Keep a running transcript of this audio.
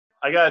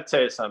I got to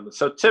tell you something.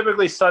 So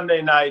typically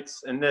Sunday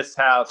nights in this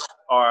house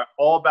are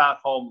all about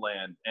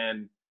Homeland.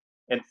 And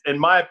in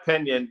my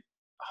opinion,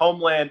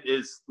 Homeland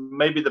is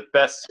maybe the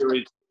best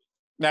series.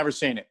 Never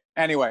seen it.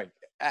 Anyway,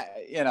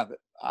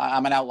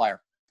 I'm an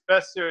outlier.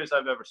 Best series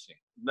I've ever seen,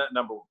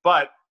 number one.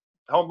 But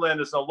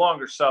Homeland is no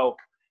longer. So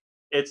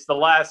it's the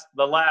last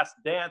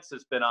dance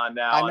has been on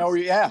now. I know.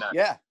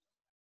 Yeah.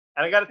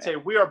 And I got to tell you,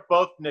 we are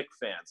both Knicks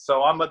fans.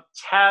 So I'm a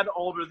tad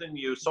older than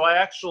you. So I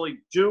actually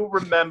do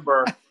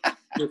remember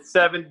their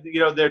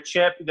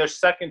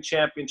second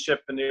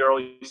championship in the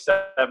early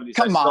 70s.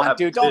 Come on,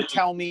 dude. Don't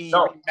tell me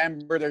you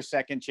remember their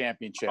second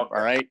championship, okay.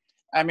 All right?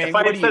 I mean, if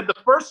I had said the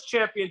first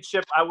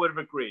championship, I would have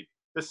agreed.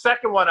 The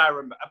second one I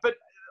remember. But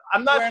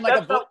I'm not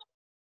 –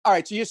 all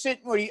right, so you're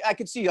sitting I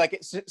could see like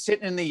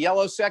sitting in the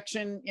yellow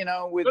section,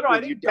 with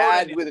your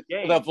dad with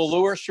a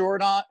velour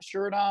shirt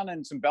on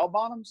and some bell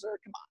bottoms there.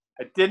 Come on.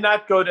 I did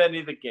not go to any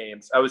of the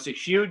games. I was a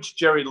huge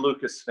Jerry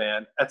Lucas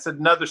fan. That's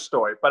another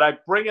story. But I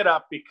bring it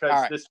up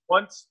because this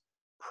once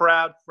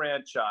proud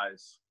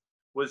franchise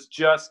was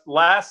just –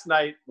 last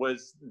night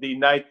was the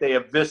night they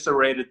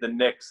eviscerated the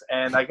Knicks.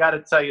 And I got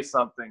to tell you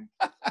something.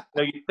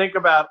 You think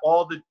about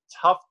all the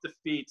tough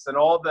defeats and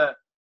all the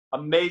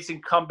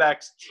amazing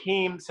comebacks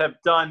teams have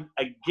done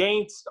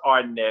against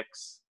our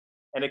Knicks.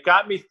 And it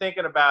got me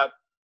thinking about,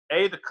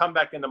 the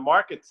comeback in the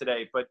market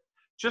today, but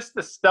just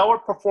the stellar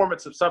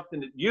performance of something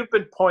that you've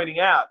been pointing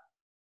out,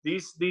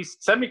 these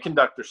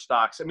semiconductor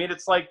stocks. I mean,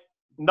 it's like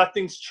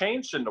nothing's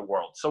changed in the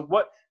world. So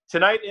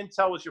tonight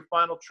Intel was your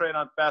final trade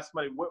on Fast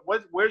Money.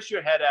 Where's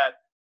your head at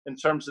in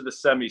terms of the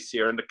semis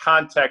here in the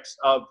context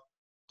of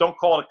don't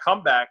call it a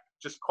comeback,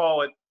 just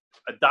call it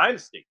a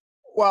dynasty?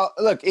 Well,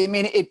 look, I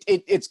mean,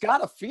 it's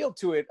got a feel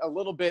to it a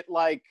little bit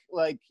like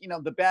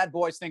the bad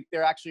boys think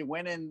they're actually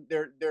winning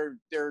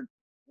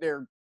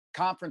their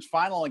conference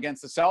final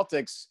against the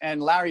Celtics,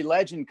 and Larry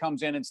Legend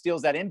comes in and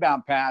steals that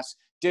inbound pass,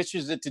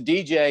 dishes it to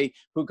DJ,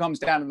 who comes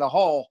down in the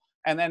hole,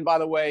 and then, by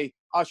the way,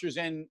 ushers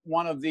in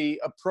one of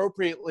the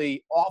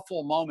appropriately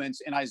awful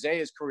moments in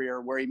Isaiah's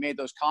career where he made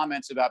those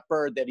comments about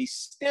Bird that he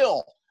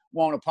still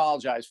won't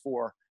apologize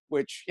for,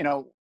 which,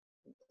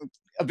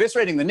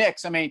 eviscerating the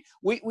Knicks. I mean,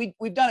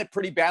 we've done it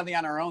pretty badly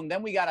on our own.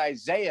 Then we got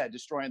Isaiah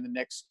destroying the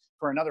Knicks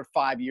for another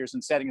 5 years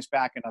and setting us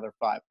back another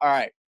 5. All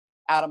right,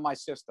 out of my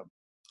system.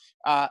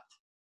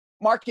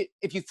 Mark,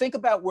 if you think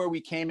about where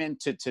we came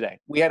into today,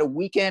 we had a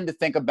weekend to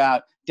think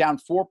about, down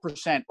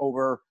 4%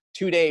 over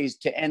 2 days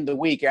to end the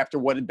week after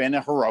what had been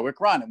a heroic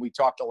run. And we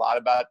talked a lot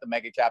about the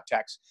mega cap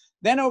tax.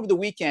 Then over the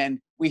weekend,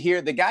 we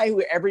hear the guy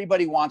who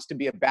everybody wants to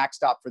be a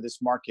backstop for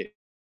this market,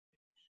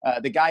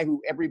 the guy who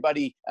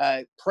everybody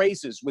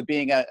praises with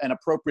being an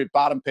appropriate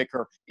bottom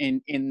picker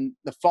in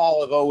the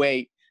fall of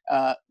 2008,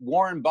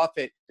 Warren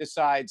Buffett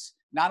decides,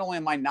 not only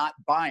am I not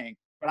buying,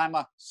 but I'm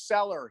a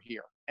seller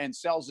here, and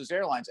sells his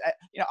airlines.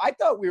 I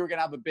thought we were going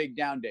to have a big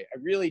down day. I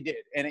really did.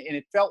 And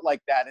it felt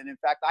like that. And in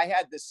fact, I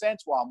had this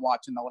sense while I'm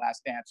watching The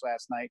Last Dance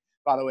last night,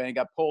 by the way, and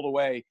got pulled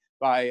away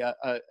by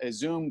a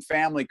Zoom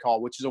family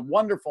call, which is a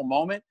wonderful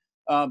moment.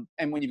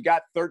 And when you've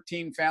got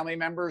 13 family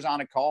members on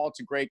a call, it's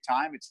a great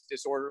time. It's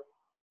disorderly.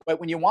 But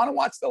when you want to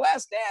watch The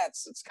Last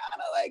Dance, it's kind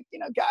of like,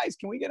 guys,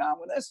 can we get on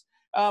with this?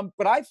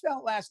 But I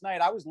felt last night,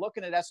 I was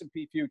looking at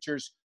S&P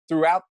futures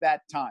throughout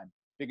that time,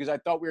 because I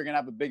thought we were going to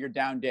have a bigger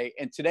down day.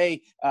 And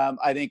today,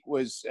 I think,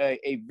 was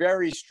a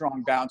very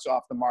strong bounce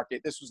off the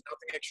market. This was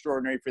nothing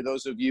extraordinary for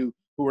those of you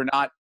who are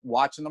not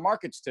watching the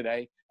markets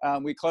today.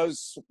 We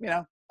closed,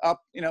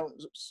 up,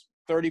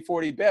 30,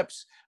 40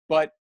 bips,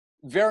 but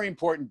very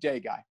important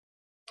day, Guy.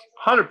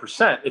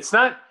 100%.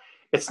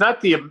 It's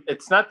not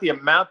the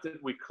amount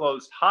that we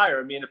closed higher.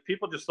 I mean, if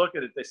people just look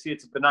at it, they see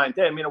it's a benign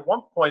day. I mean, at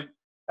one point,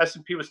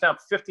 S&P was down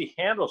 50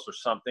 handles or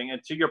something.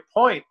 And to your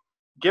point,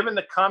 given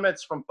the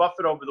comments from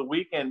Buffett over the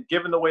weekend,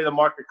 given the way the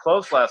market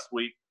closed last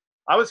week,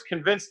 I was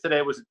convinced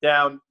today was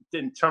down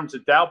in terms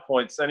of Dow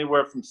points,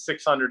 anywhere from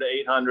 600 to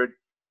 800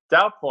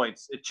 Dow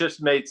points. It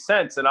just made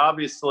sense. And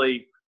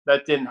obviously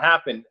that didn't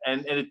happen.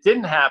 And it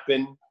didn't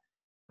happen,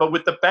 but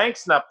with the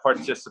banks not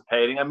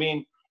participating, I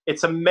mean,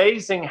 it's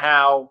amazing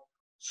how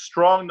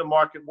strong the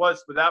market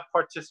was without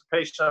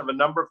participation of a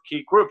number of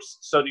key groups.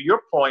 So to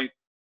your point,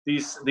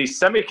 these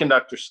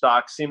semiconductor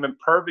stocks seem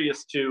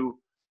impervious to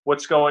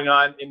what's going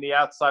on in the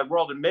outside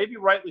world, and maybe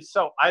rightly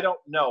so. I don't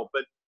know,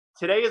 but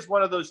today is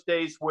one of those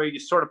days where you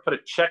sort of put a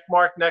check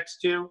mark next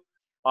to.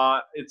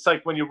 It's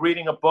like when you're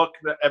reading a book.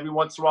 Every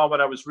once in a while,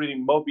 when I was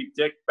reading Moby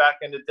Dick back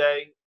in the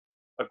day,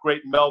 a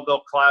great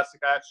Melville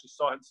classic, I actually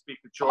saw him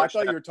speak to George. I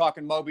thought you were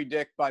talking Moby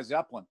Dick by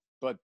Zeppelin,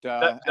 but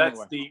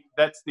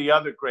that's the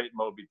other great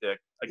Moby Dick.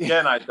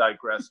 Again, I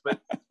digress. But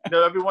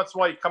every once in a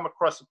while, you come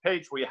across a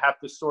page where you have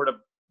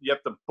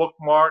to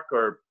bookmark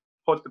or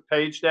put the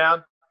page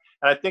down.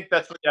 And I think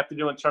that's what you have to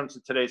do in terms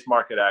of today's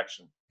market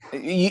action.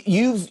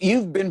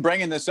 You've been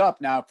bringing this up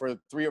now for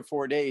 3 or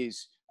 4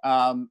 days,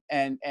 and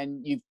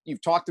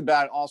you've talked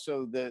about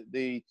also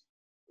the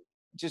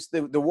just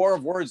the war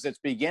of words that's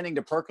beginning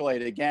to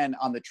percolate again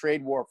on the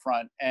trade war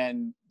front,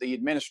 and the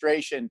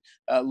administration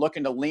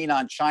looking to lean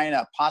on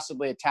China,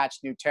 possibly attach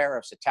new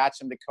tariffs, attach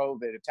them to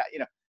COVID,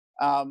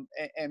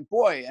 and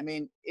boy, I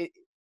mean,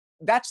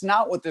 that's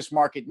not what this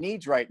market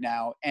needs right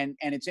now. And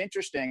it's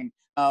interesting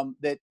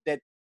that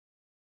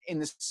in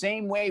the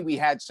same way we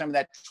had some of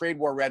that trade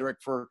war rhetoric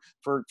for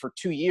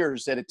 2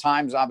 years that at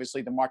times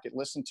obviously the market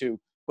listened to,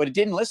 but it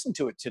didn't listen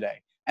to it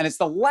today. And it's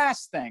the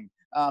last thing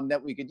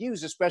that we could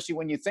use, especially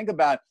when you think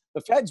about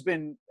the Fed's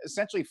been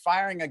essentially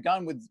firing a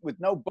gun with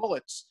no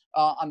bullets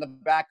on the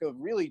back of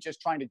really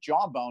just trying to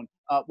jawbone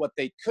what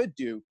they could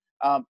do.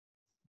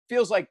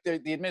 Feels like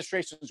the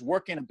administration is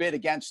working a bit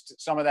against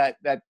some of that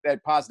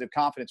positive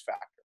confidence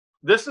factor.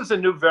 This is a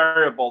new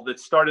variable that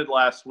started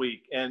last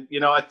week. And,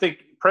 I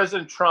think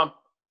President Trump,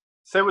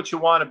 say what you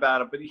want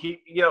about him, but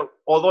he,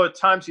 although at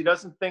times he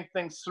doesn't think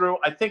things through,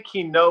 I think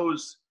he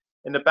knows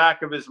in the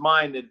back of his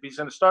mind that if he's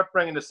going to start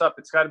bringing this up,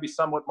 it's got to be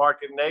somewhat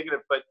market negative.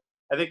 But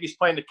I think he's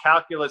playing the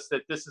calculus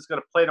that this is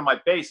going to play to my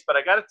base. But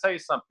I got to tell you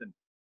something.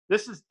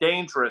 This is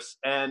dangerous.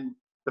 And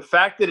the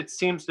fact that it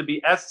seems to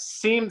be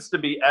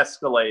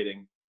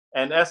escalating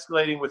and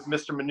escalating with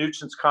Mr.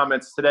 Mnuchin's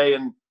comments today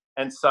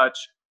and such,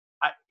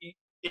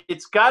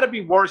 it's got to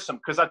be worrisome,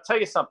 because I'll tell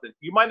you something.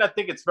 You might not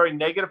think it's very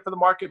negative for the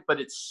market,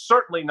 but it's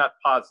certainly not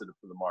positive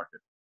for the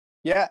market.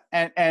 Yeah,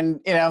 and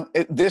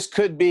this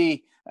could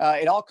be.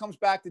 It all comes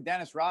back to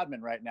Dennis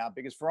Rodman right now,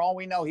 because for all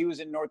we know, he was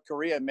in North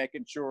Korea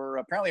making sure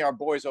apparently our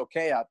boy's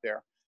okay out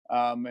there,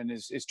 and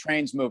his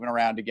train's moving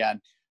around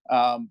again.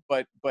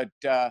 But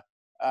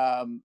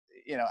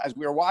as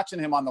we were watching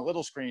him on the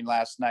little screen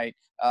last night,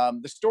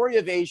 the story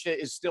of Asia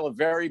is still a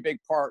very big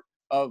part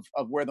of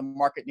where the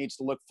market needs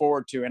to look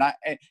forward to. And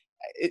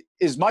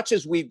as much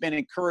as we've been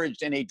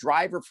encouraged, and a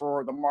driver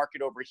for the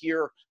market over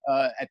here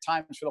at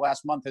times for the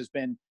last month has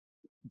been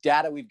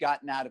data we've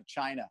gotten out of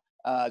China,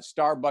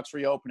 Starbucks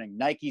reopening,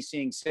 Nike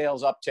seeing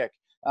sales uptick.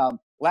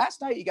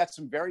 Last night, you got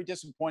some very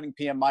disappointing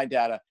PMI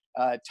data.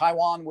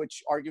 Taiwan,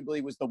 which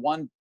arguably was the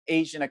one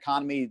Asian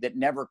economy that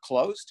never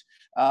closed,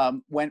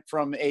 went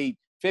from a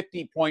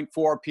 50.4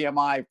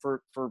 PMI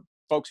for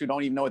folks who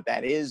don't even know what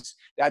that is.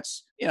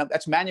 That's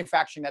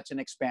manufacturing. That's an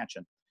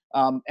expansion.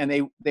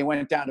 And they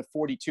went down to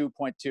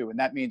 42.2, and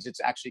that means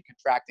it's actually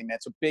contracting.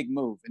 That's a big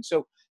move. And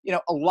so,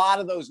 a lot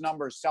of those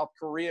numbers, South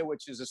Korea,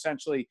 which is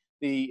essentially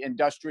the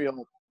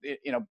industrial,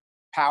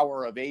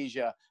 power of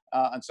Asia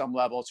on some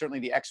level, certainly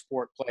the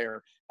export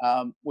player,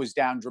 was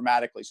down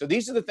dramatically. So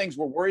these are the things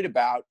we're worried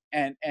about,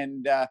 and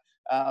the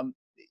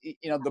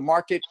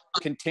market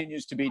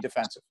continues to be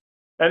defensive.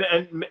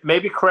 And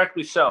maybe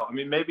correctly so. I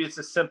mean, maybe it's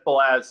as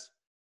simple as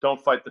don't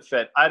fight the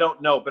Fed. I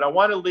don't know, but I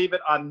want to leave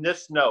it on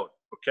this note,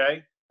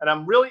 okay? And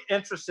I'm really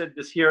interested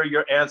to hear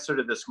your answer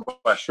to this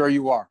question. I'm sure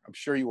you are.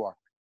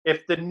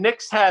 If the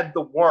Knicks had the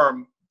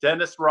worm,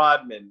 Dennis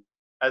Rodman,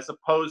 as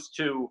opposed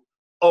to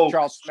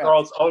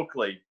Charles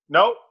Oakley.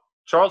 No,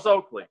 Charles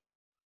Oakley.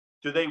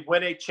 Do they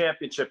win a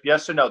championship?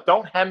 Yes or no?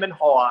 Don't hem and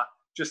haw.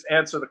 Just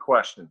answer the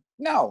question.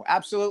 No,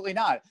 absolutely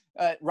not.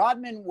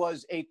 Rodman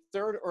was a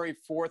third or a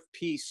fourth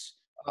piece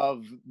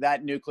of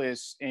that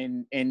nucleus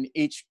in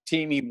each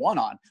team he won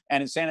on.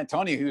 And in San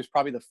Antonio, he was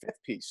probably the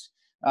fifth piece.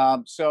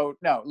 So,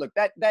 no, look,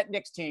 that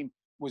Knicks team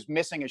was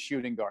missing a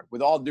shooting guard.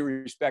 With all due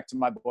respect to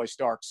my boy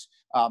Starks,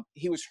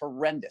 he was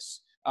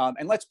horrendous.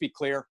 And let's be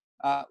clear,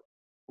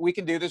 we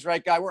can do this,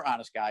 right, Guy? We're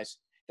honest guys.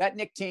 That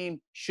Knicks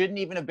team shouldn't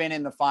even have been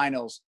in the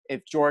finals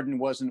if Jordan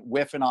wasn't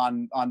whiffing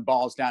on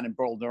balls down in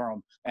Bull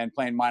Durham and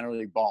playing minor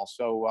league ball.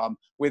 So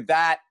with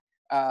that,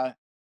 I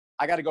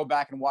got to go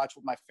back and watch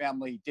what my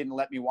family didn't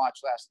let me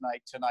watch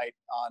tonight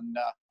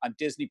on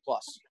Disney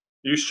Plus.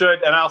 You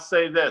should, and I'll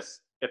say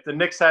this: if the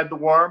Knicks had the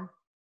worm,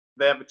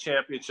 they have a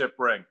championship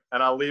ring.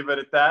 And I'll leave it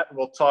at that.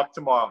 We'll talk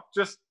tomorrow.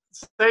 Just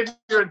save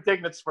your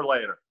indignance for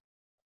later.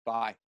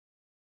 Bye.